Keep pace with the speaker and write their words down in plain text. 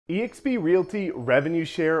eXp Realty Revenue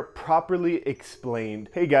Share properly explained.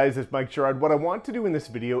 Hey guys, it's Mike Sherrard. What I want to do in this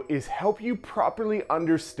video is help you properly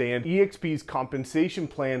understand eXp's compensation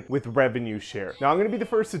plan with revenue share. Now I'm going to be the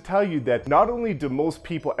first to tell you that not only do most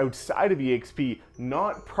people outside of eXp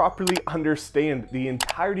not properly understand the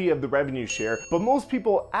entirety of the revenue share, but most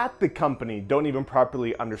people at the company don't even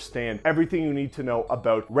properly understand everything you need to know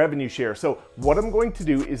about revenue share. So what I'm going to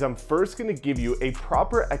do is I'm first going to give you a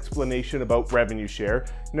proper explanation about revenue share.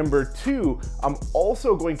 Number two, I'm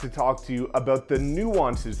also going to talk to you about the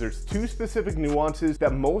nuances. There's two specific nuances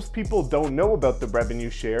that most people don't know about the revenue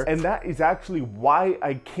share, and that is actually why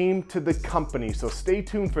I came to the company. So stay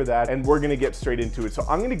tuned for that, and we're gonna get straight into it. So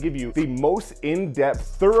I'm gonna give you the most in-depth,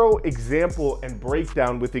 thorough example and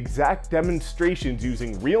breakdown with exact demonstrations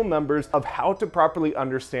using real numbers of how to properly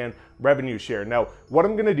understand revenue share. Now, what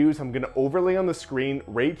I'm gonna do is I'm gonna overlay on the screen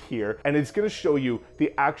right here, and it's gonna show you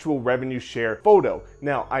the actual revenue share photo.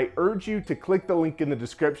 Now, I urge you to click the link in the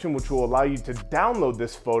description, which will allow you to download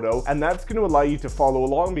this photo, and that's gonna allow you to follow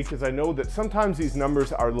along because I know that sometimes these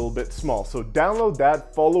numbers are a little bit small. So download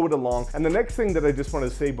that, follow it along. And the next thing that I just wanna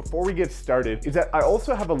say before we get started is that I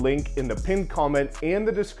also have a link in the pinned comment and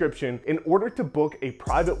the description in order to book a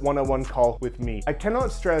private one-on-one call with me. I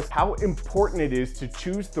cannot stress how important it is to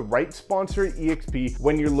choose the right sponsor at eXp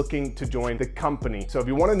when you're looking to join the company. So if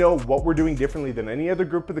you want to know what we're doing differently than any other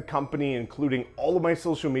group of the company, including all of my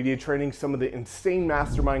social media training, some of the insane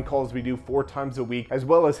mastermind calls we do 4 times a week, as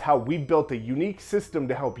well as how we've built a unique system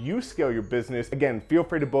to help you scale your business, again, feel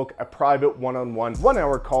free to book a private one-on-one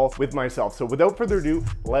 1-hour call with myself. So without further ado,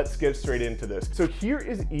 let's get straight into this. So here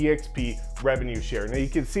is eXp revenue share. Now you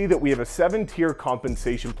can see that we have a 7-tier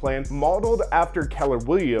compensation plan modeled after Keller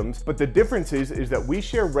Williams, but the difference is that we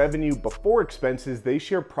share revenue before expenses, they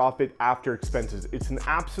share profit after expenses. It's an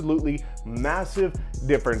absolutely massive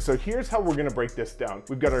difference. So here's how we're gonna break this down.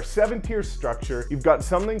 We've got our 7-tier structure. You've got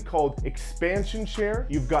something called expansion share,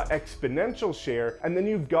 you've got exponential share, and then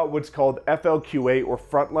you've got what's called FLQA or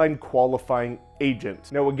frontline qualifying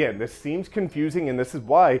agents. Now again, this seems confusing, and this is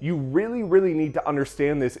why you really need to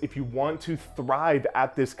understand this if you want to thrive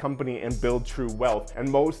at this company and build true wealth. And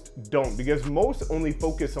most don't, because most only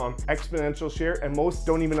focus on exponential share and most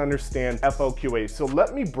don't even understand FLQA. So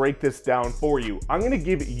let me break this down for you. I'm gonna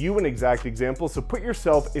give you an exact example, so put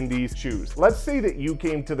yourself in these shoes. Let's say that you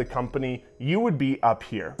came to the company, you would be up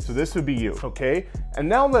here. So this would be you, okay? And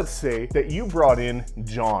now let's say that you brought in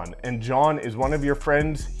John, and John is one of your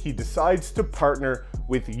friends. He decides to partner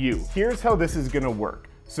with you. Here's how this is gonna work.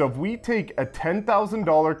 So if we take a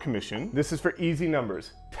 $10,000 commission, this is for easy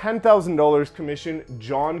numbers, $10,000 commission,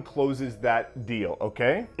 John closes that deal,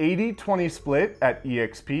 okay? 80-20 split at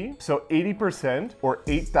eXp, so 80% or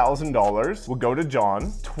 $8,000 would go to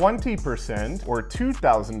John, 20% or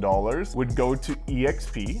 $2,000 would go to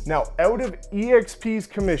eXp. Now, out of eXp's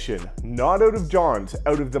commission, not out of John's,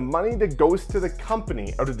 out of the money that goes to the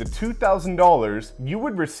company, out of the $2,000, you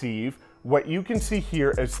would receive what you can see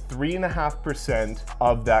here as 3.5%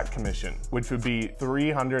 of that commission, which would be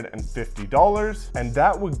 $350, and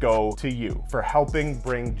that would go to you for helping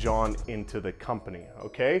bring John into the company,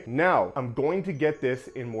 okay? Now, I'm going to get this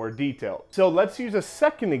in more detail. So let's use a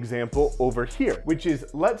second example over here, which is,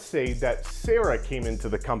 let's say that Sarah came into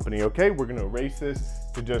the company, okay? We're gonna erase this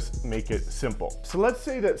to just make it simple. So let's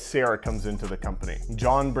say that Sarah comes into the company.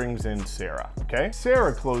 John brings in Sarah, okay?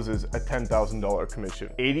 Sarah closes a $10,000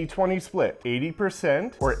 commission. 80-20 split.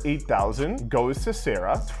 80% or $8,000 goes to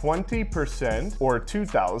Sarah. 20% or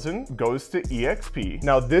 $2,000 goes to eXp.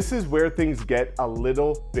 Now this is where things get a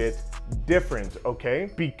little bit different,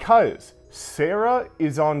 okay? Because Sarah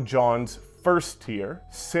is on John's first tier.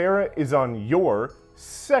 Sarah is on your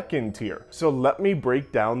second tier. So let me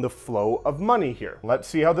break down the flow of money here. Let's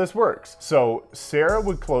see how this works. So Sarah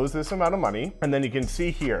would close this amount of money, and then you can see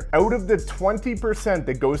here, out of the 20%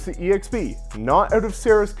 that goes to eXp, not out of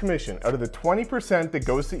Sarah's commission, out of the 20% that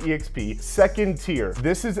goes to eXp, second tier,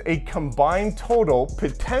 this is a combined total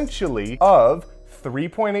potentially of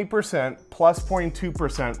 3.8% plus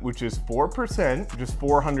 0.2%, which is 4%, which is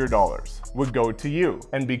 $400, would go to you.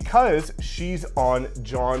 And because she's on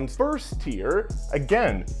John's first tier,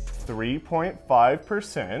 again,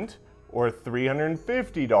 3.5% or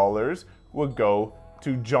 $350 would go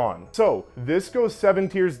to John. So this goes 7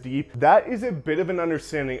 tiers deep. That is a bit of an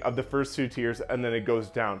understanding of the first 2 tiers, and then it goes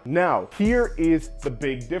down. Now, here is the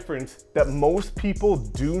big difference that most people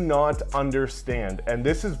do not understand, and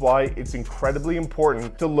this is why it's incredibly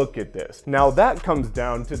important to look at this. Now, that comes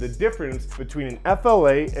down to the difference between an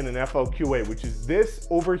FLA and an FLQA, which is this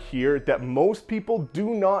over here that most people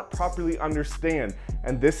do not properly understand,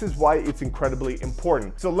 and this is why it's incredibly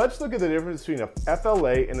important. So let's look at the difference between a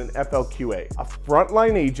FLA and an FLQA. A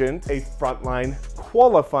frontline agent, a frontline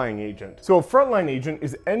qualifying agent. So a frontline agent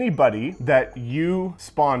is anybody that you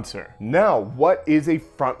sponsor. Now, what is a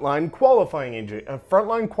frontline qualifying agent? A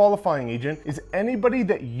frontline qualifying agent is anybody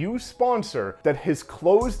that you sponsor that has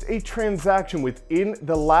closed a transaction within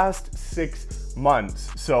the last 6 months.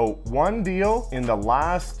 So 1 deal in the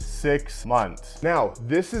last 6 months. Now,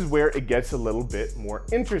 this is where it gets a little bit more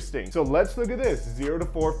interesting. So let's look at this: 0 to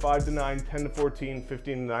 4, 5 to 9, 10 to 14,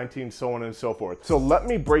 15 to 19, so on and so forth. So let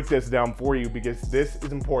me break this down for you because this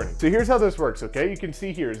is important. So here's how this works, okay? You can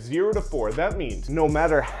see here 0 to 4. That means no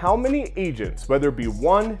matter how many agents, whether it be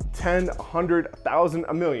 1, 10, 100, 1,000,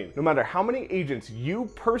 a million, no matter how many agents you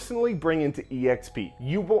personally bring into eXp,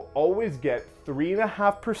 you will always get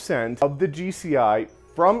 3.5% of the GCI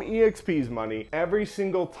from eXp's money every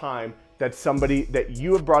single time that somebody that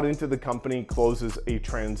you have brought into the company closes a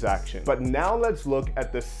transaction. But now let's look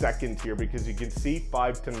at the second tier because you can see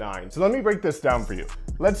 5 to 9. So let me break this down for you.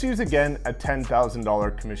 Let's use again a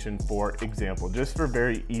 $10,000 commission, for example, just for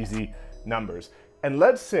very easy numbers. And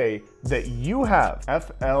let's say that you have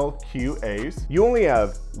FLQAs. You only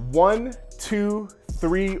have 1, 2,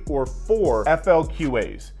 3, or 4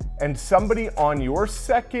 FLQAs, and somebody on your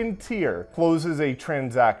second tier closes a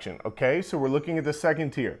transaction, okay? So we're looking at the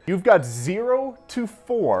second tier. You've got 0 to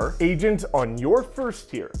 4 agents on your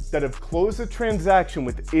first tier that have closed a transaction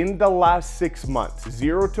within the last 6 months,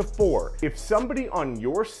 0 to 4. If somebody on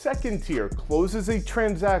your second tier closes a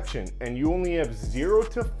transaction and you only have 0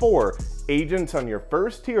 to 4 agents on your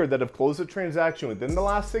first tier that have closed a transaction within the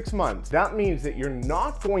last 6 months, that means that you're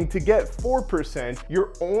not going to get 4%,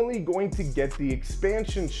 you're only going to get the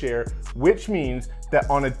expansion share, which means that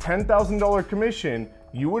on a $10,000 commission,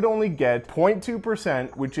 you would only get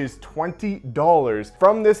 0.2%, which is $20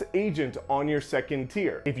 from this agent on your second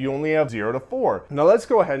tier if you only have 0 to 4. Now let's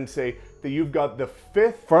go ahead and say that you've got the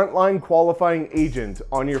 5th frontline qualifying agent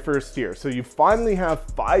on your first tier. So you finally have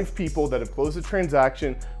 5 people that have closed a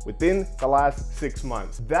transaction within the last 6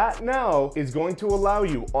 months. That now is going to allow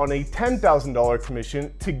you on a $10,000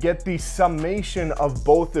 commission to get the summation of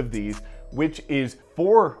both of these, which is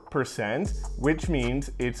 4%, which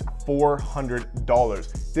means it's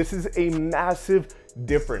 $400. This is a massive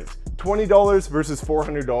difference. $20 versus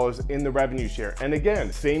 $400 in the revenue share. And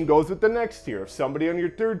again, same goes with the next tier. If somebody on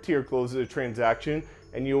your third tier closes a transaction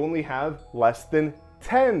and you only have less than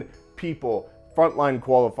 10 people frontline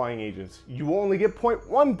qualifying agents, you will only get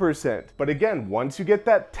 0.1%. But again, once you get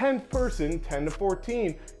that 10th person, 10 to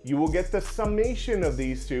 14, you will get the summation of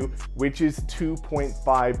these two, which is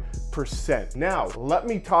 2.5%. Now, let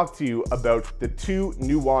me talk to you about the 2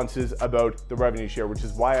 nuances about the revenue share, which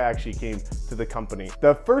is why I actually came to the company.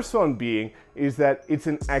 The first one being is that it's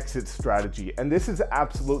an exit strategy, and this is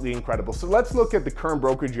absolutely incredible. So let's look at the current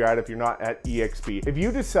brokerage you're at if you're not at eXp. If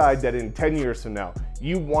you decide that in 10 years from now,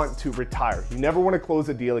 you want to retire, you never want to close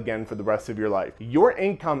a deal again for the rest of your life, your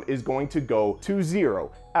income is going to go to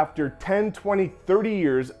 0. After 10, 20, 30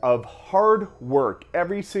 years of hard work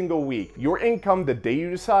every single week, your income the day you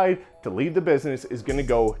decide to leave the business is going to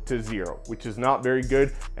go to 0, which is not very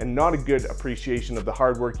good and not a good appreciation of the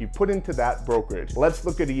hard work you put into that brokerage. Let's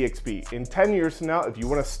look at eXp. In 10 years from now, if you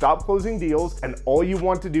want to stop closing deals and all you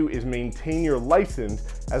want to do is maintain your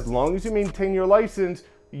license, as long as you maintain your license,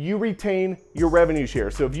 you retain your revenue share.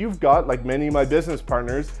 So if you've got, like many of my business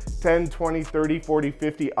partners, 10, 20, 30, 40,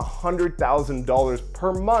 50, $100,000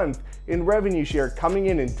 per month in revenue share coming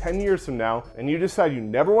in 10 years from now, and you decide you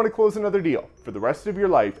never want to close another deal for the rest of your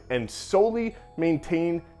life and solely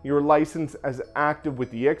maintain your license as active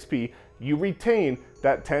with eXp, you retain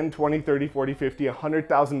that 10, 20, 30, 40, 50,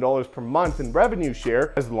 $100,000 per month in revenue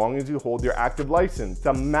share as long as you hold your active license. It's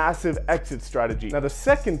a massive exit strategy. Now, the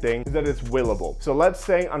second thing is that it's willable. So let's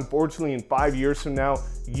say, unfortunately, in 5 years from now,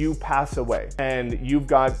 you pass away and you've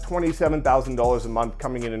got $27,000 a month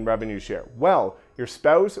coming in revenue share. Well, your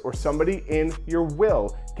spouse or somebody in your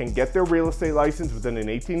will can get their real estate license within an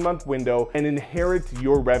 18-month window and inherit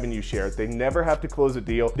your revenue share. They never have to close a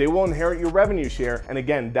deal. They will inherit your revenue share. And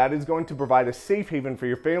again, that is going to provide a safe haven for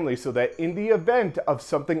your family so that in the event of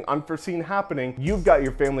something unforeseen happening, you've got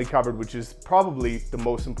your family covered, which is probably the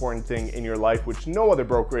most important thing in your life, which no other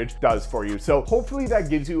brokerage does for you. So hopefully that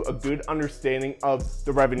gives you a good understanding of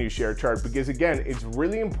the revenue share chart, because again, it's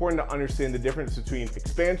really important to understand the difference between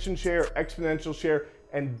expansion share, exponential share,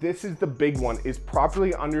 and this is the big one, is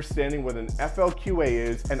properly understanding what an FLQA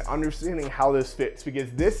is and understanding how this fits,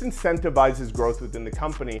 because this incentivizes growth within the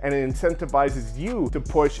company and it incentivizes you to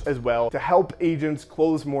push as well to help agents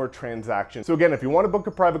close more transactions. So again, if you want to book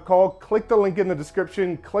a private call, click the link in the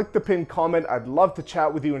description, click the pinned comment. I'd love to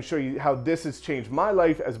chat with you and show you how this has changed my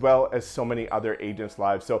life as well as so many other agents'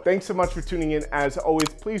 lives. So thanks so much for tuning in. As always,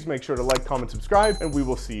 please make sure to like, comment, subscribe, and we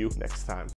will see you next time.